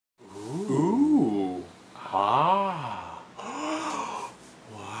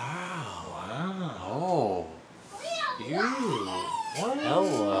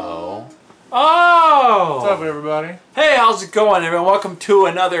up, everybody? Hey, how's it going, everyone? Welcome to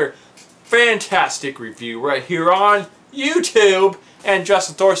another fantastic review right here on YouTube and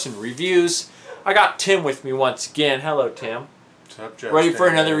Justin Thorson Reviews. I got Tim with me once again. Hello, Tim. What's up, Justin? Ready for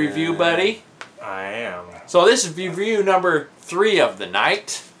another review, buddy? I am. So this is review number 3 of the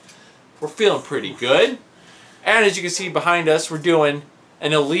night. We're feeling pretty good. And as you can see behind us, we're doing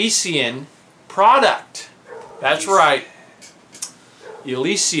an Elysian product. That's right.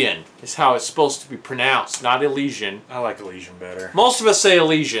 Elysian is how it's supposed to be pronounced, not Elysian. I like Elysian better. Most of us say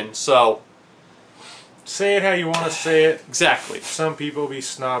Elysian, so... Say it how you want to say it. Exactly. Some people be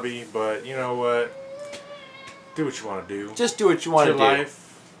snobby, but you know what? Do what you want to do. Just do what you want to do. It's your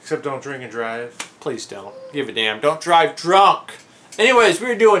life. Except don't drink and drive. Please don't. Give a damn. Don't drive drunk. Anyways,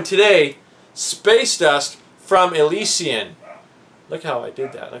 we're doing today Space Dust from Elysian. Look how I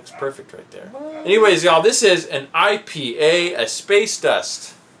did that. Looks perfect right there. Anyways, y'all, this is an IPA, a Space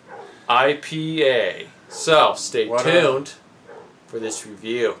Dust IPA. So, stay tuned for this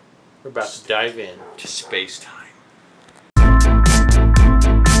review. We're about to dive in to space time.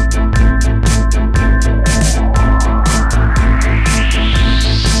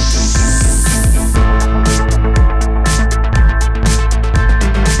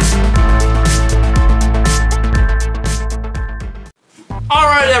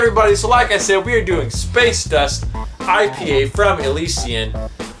 Alright, everybody, so like I said, we are doing Space Dust IPA from Elysian.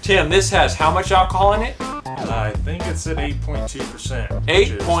 Tim, this has how much alcohol in it? I think it's at 8.2%.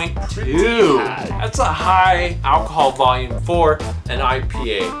 8.2. That's a high alcohol volume for an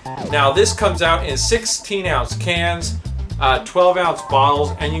IPA. Now, this comes out in 16-ounce cans, 12-ounce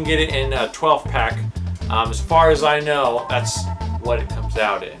bottles, and you can get it in a 12-pack. As far as I know, that's what it comes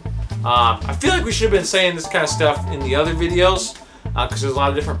out in. I feel like we should have been saying this kind of stuff in the other videos, because there's a lot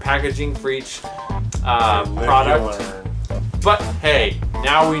of different packaging for each product. But hey,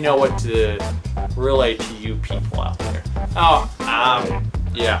 now we know what to relay to you people out there. Oh,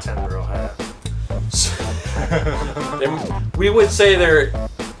 yeah. 10-barrel hat. We would say they're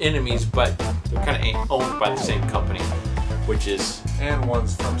enemies, but they're kind of owned by the same company, which is and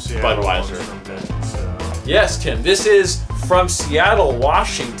one's from Seattle. Budweiser. One's from Denton, so. Yes, Tim. This is from Seattle,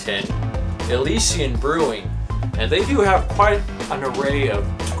 Washington, Elysian Brewing, and they do have quite an array of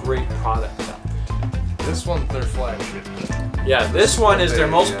great products out there. This one's their flagship. Yeah, this one is their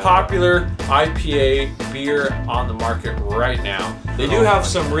most popular IPA beer on the market right now. They do have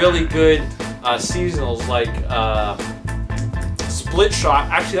some really good seasonals like Split Shot.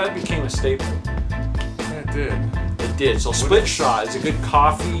 Actually, that became a staple. Yeah, it did. It did. So Split Shot is a good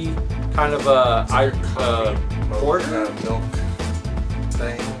coffee kind of porter. Milk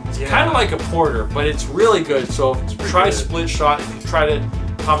thing. It's kind of like a porter, but it's really good. So try Split Shot. If you tried it,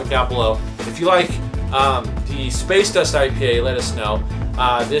 comment down below. If you like the Space Dust IPA, let us know.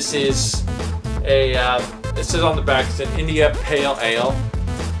 This is a, it says on the back, it's an India Pale Ale.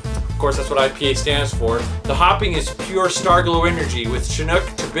 Of course, that's what IPA stands for. The hopping is pure Starglow energy with Chinook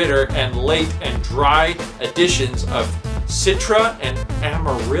to bitter and late and dry additions of Citra and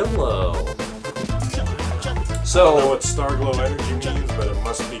Amarillo. So, I don't know what Starglow energy means, but it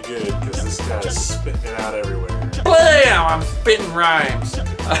must be good because this guy's spitting it out everywhere. Blam! I'm spitting rhymes.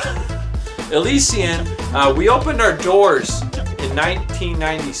 Elysian, we opened our doors in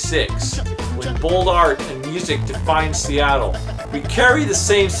 1996 when bold art and music defined Seattle. We carry the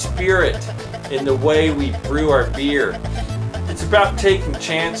same spirit in the way we brew our beer. It's about taking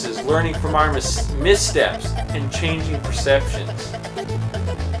chances, learning from our missteps, and changing perceptions.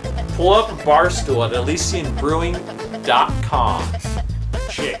 Pull up a bar stool at ElysianBrewing.com.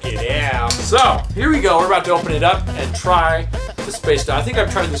 Check it out. So, here we go. We're about to open it up and try the Space Dust. I think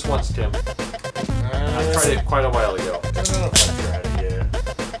I've tried this once, Tim. I tried it quite a while ago. I don't know if I've tried it yet.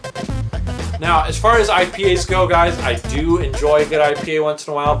 Now, as far as IPAs go, guys, I do enjoy a good IPA once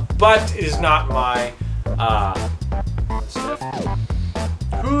in a while, but it is not my sniff.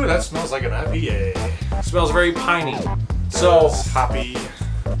 Ooh, that smells like an IPA. It smells very piney. So, hoppy.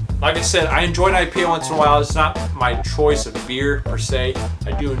 Like I said, I enjoy an IPA once in a while. It's not my choice of beer per se.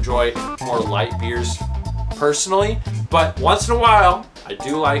 I do enjoy more light beers personally, but once in a while, I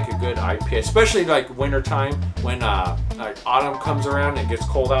do like a good IPA, especially like winter time when like autumn comes around and it gets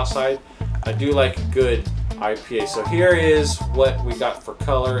cold outside. I do like a good IPA. So here is what we got for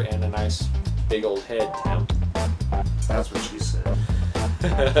color and a nice big old head, Tim. That's what she said.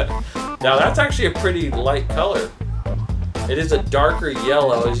 Now that's actually a pretty light color. It is a darker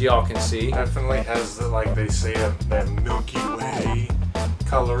yellow, as y'all can see. Definitely has the, like they say, that Milky Way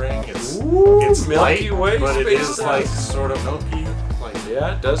coloring. It's Milky light, Way, but it is like sort of milky. Like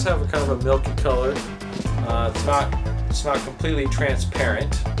yeah, it does have a kind of a milky color. It's not It's not completely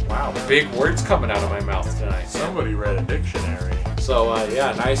transparent. Wow, big words coming out of my mouth tonight. Somebody read a dictionary. So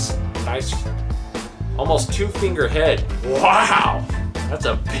yeah, nice, almost 2-finger head. Wow, that's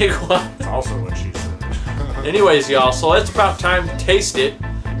a big one. That's also what she said. Anyways, y'all, so it's about time to taste it.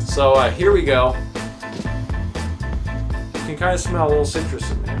 So here we go. You can kind of smell a little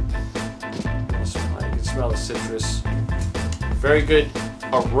citrus in there. You can smell the citrus. Very good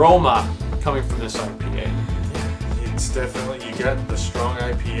aroma coming from this IPA. It's definitely, you got the strong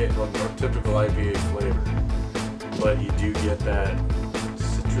IPA, like no typical IPA flavor, but you do get that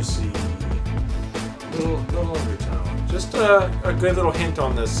citrusy little undertone. Just a good little hint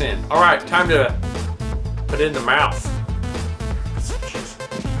on the scent. All right, time to put it in the mouth.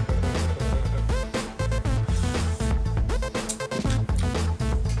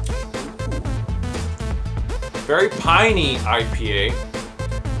 Very piney IPA.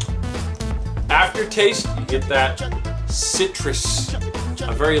 Aftertaste, you get that citrus,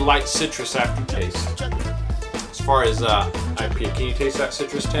 a very light citrus aftertaste. As far as IPA, can you taste that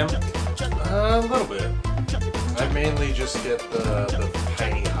citrus, Tim? A little bit. I mainly just get the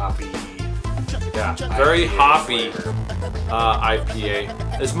piney hoppy. Yeah, very IPA hoppy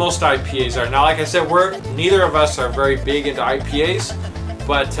IPA, as most IPAs are. Now, like I said, neither of us are very big into IPAs,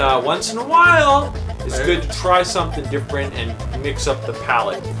 but once in a while, it's good to try something different and mix up the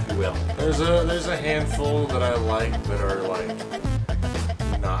palate, if you will. There's a handful that I like that are like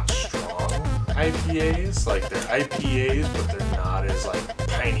not strong IPAs. Like they're IPAs, but they're not as like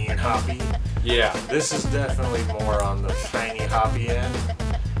piney and hoppy. Yeah. This is definitely more on the piney hoppy end.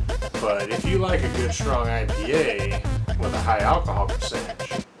 But if you like a good strong IPA with a high alcohol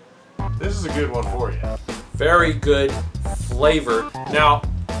percentage, this is a good one for you. Very good flavor. Now,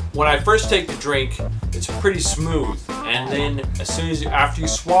 when I first take the drink, it's pretty smooth, and then as soon as after you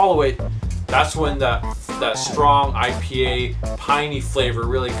swallow it, that's when that strong IPA piney flavor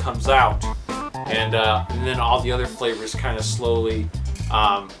really comes out, and then all the other flavors kind of slowly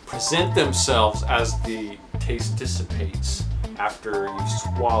present themselves as the taste dissipates after you've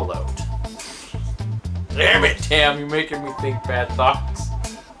swallowed. Damn it, Tam, you're making me think bad thoughts.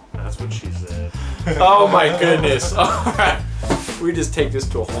 That's what she said. Oh my goodness. All right. We just take this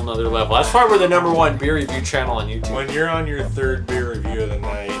to a whole nother level. That's why we're the #1 beer review channel on YouTube. When you're on your third beer review of the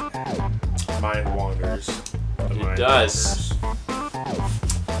night, mind wanders. It does.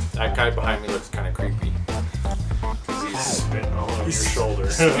 That guy behind me looks kind of creepy. He's spitting all over your shoulder.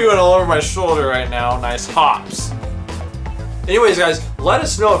 Spewing all over my shoulder right now. Nice hops. Anyways, guys, let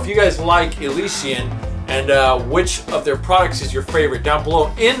us know if you guys like Elysian and which of their products is your favorite down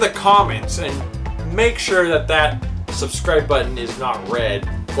below in the comments. And make sure that subscribe button is not red.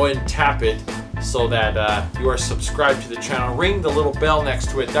 Go ahead and tap it so that you are subscribed to the channel. Ring the little bell next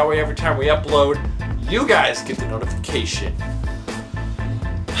to it. That way every time we upload, you guys get the notification.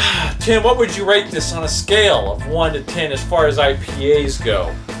 Tim, what would you rate this on a scale of 1 to 10 as far as IPAs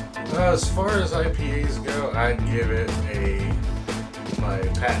go? As far as IPAs go, I'd give it my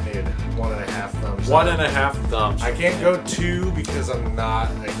patented 1.5 thumbs up. 1.5 thumbs. I can't go 2 because I'm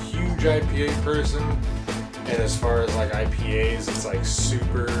not a huge IPA person. And as far as like IPAs, it's like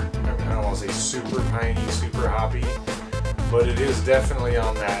super, I don't want to say super piney, super hoppy, but it is definitely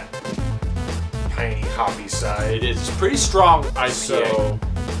on that piney hoppy side. It is. It's pretty strong IPA. So,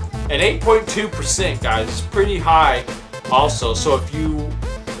 and 8.2%, guys, is pretty high also. So if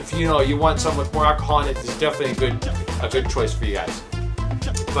you want something with more alcohol in it, it's definitely a good choice for you guys.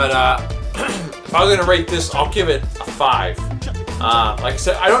 But if I was gonna rate this, I'll give it a 5. Like I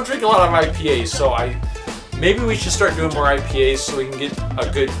said, I don't drink a lot of IPAs, so maybe we should start doing more IPAs so we can get a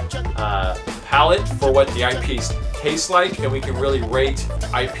good palate for what the IPAs taste like, and we can really rate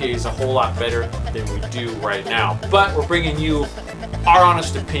IPAs a whole lot better than we do right now. But we're bringing you our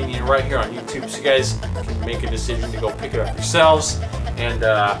honest opinion right here on YouTube, so you guys can make a decision to go pick it up yourselves and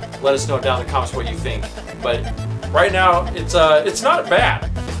let us know down in the comments what you think. But right now, it's not bad.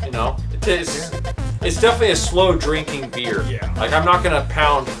 You know, it's definitely a slow drinking beer. Yeah. Like I'm not gonna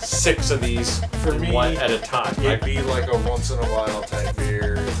pound 6 of these for me, one at a time. It'd be like a once in a while type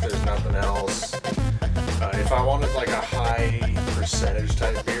beer if there's nothing else. If I wanted like a high percentage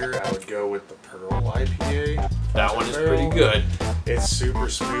type beer, I would go with the Pearl IPA. That one is pretty good. It's super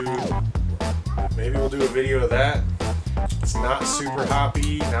smooth. Maybe we'll do a video of that. It's not super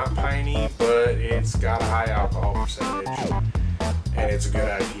hoppy, not piney, but it's got a high alcohol percentage. And it's a good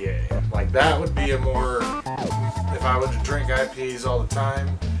IPA. Like that would be a more, if I were to drink IPAs all the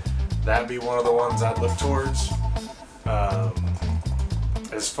time, that'd be one of the ones I'd look towards.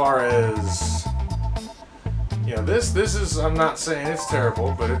 As far as, you know, this is, I'm not saying it's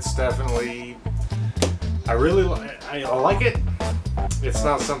terrible, but it's definitely I really I like it. It's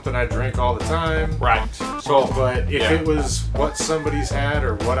not something I drink all the time. Right. So, but if it was what somebody's had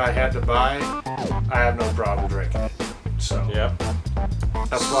or what I had to buy, I have no problem drinking it. So yeah.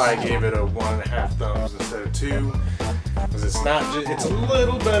 That's why I gave it a 1.5 thumbs instead of 2, because it's not. It's a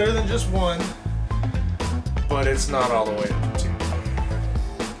little better than just 1, but it's not all the way up to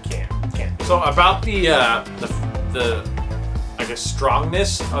 2. Can't. So about the I guess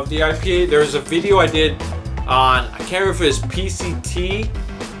strongness of the IPA, there's a video I did on, I can't remember if it was PCT,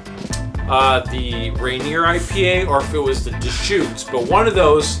 the Rainier IPA, or if it was the Deschutes, but one of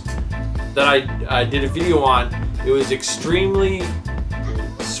those that I did a video on, it was extremely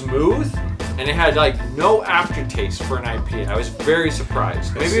smooth, and it had like no aftertaste for an IPA. I was very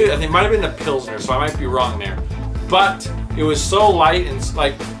surprised. Maybe I think it might have been a Pilsner, so I might be wrong there. But it was so light, and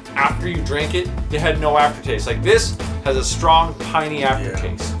like after you drank it, it had no aftertaste. Like this has a strong piney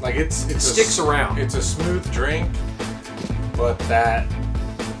aftertaste. Yeah. Like it sticks around. It's a smooth drink, but that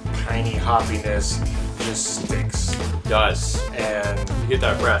piney hoppiness just sticks. It does. And you get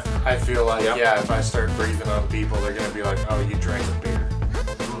that breath. I feel like if I start breathing on people, they're gonna be like, "Oh, you drank a beer."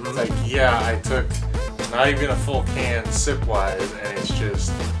 It's like, yeah, I took not even a full can sip wise, and it's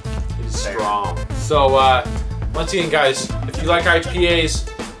just strong. So once again, guys, if you like IPAs,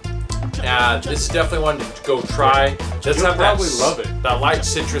 this is definitely one to go try. Doesn't have probably love it. That light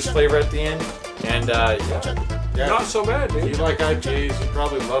citrus flavor at the end, and not so bad, dude. If you like IPAs, you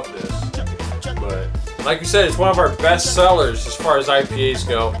probably love this. But like we said, it's one of our best sellers as far as IPAs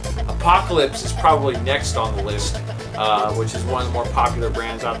go. Apocalypse is probably next on the list, which is one of the more popular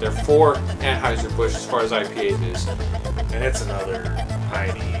brands out there for Anheuser-Busch as far as IPAs is. And it's another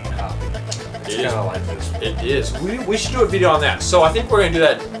piney hoppy. It's kind of like this one. It is. We should do a video on that. So I think we're going to do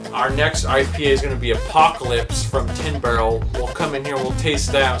that. Our next IPA is going to be Apocalypse from Tin Barrel. We'll come in here, we'll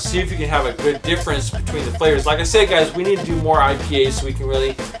taste that out, see if you can have a good difference between the flavors. Like I said, guys, we need to do more IPAs so we can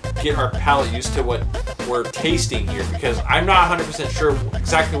really get our palate used to what we're tasting here, because I'm not 100% sure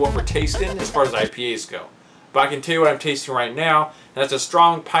exactly what we're tasting as far as IPAs go. But I can tell you what I'm tasting right now, and that's a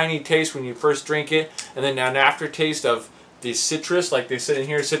strong piney taste when you first drink it, and then an aftertaste of the citrus, like they said in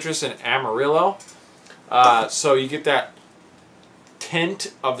here, citrus and Amarillo. So you get that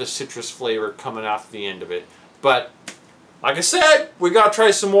tint of the citrus flavor coming off the end of it. But like I said, we gotta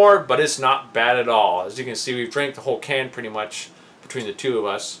try some more, but it's not bad at all. As you can see, we've drank the whole can pretty much between the two of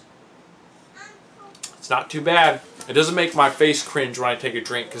us. It's not too bad. It doesn't make my face cringe when I take a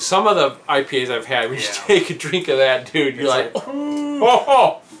drink, because some of the IPAs I've had, when you take a drink of that, dude, you're like,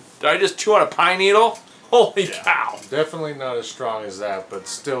 oh, did I just chew on a pine needle? Holy cow. Definitely not as strong as that, but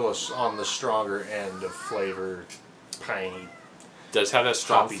still on the stronger end of flavor, piney. Does have that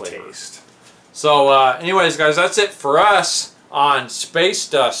strong flavor. Taste. So anyways, guys, that's it for us on Space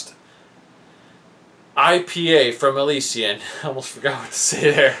Dust IPA from Elysian. I almost forgot what to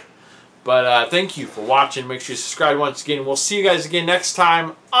say there. But thank you for watching. Make sure you subscribe once again. We'll see you guys again next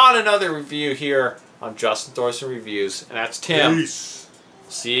time on another review here on Justin Thorson Reviews. And that's Tim. Peace.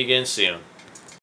 See you again soon.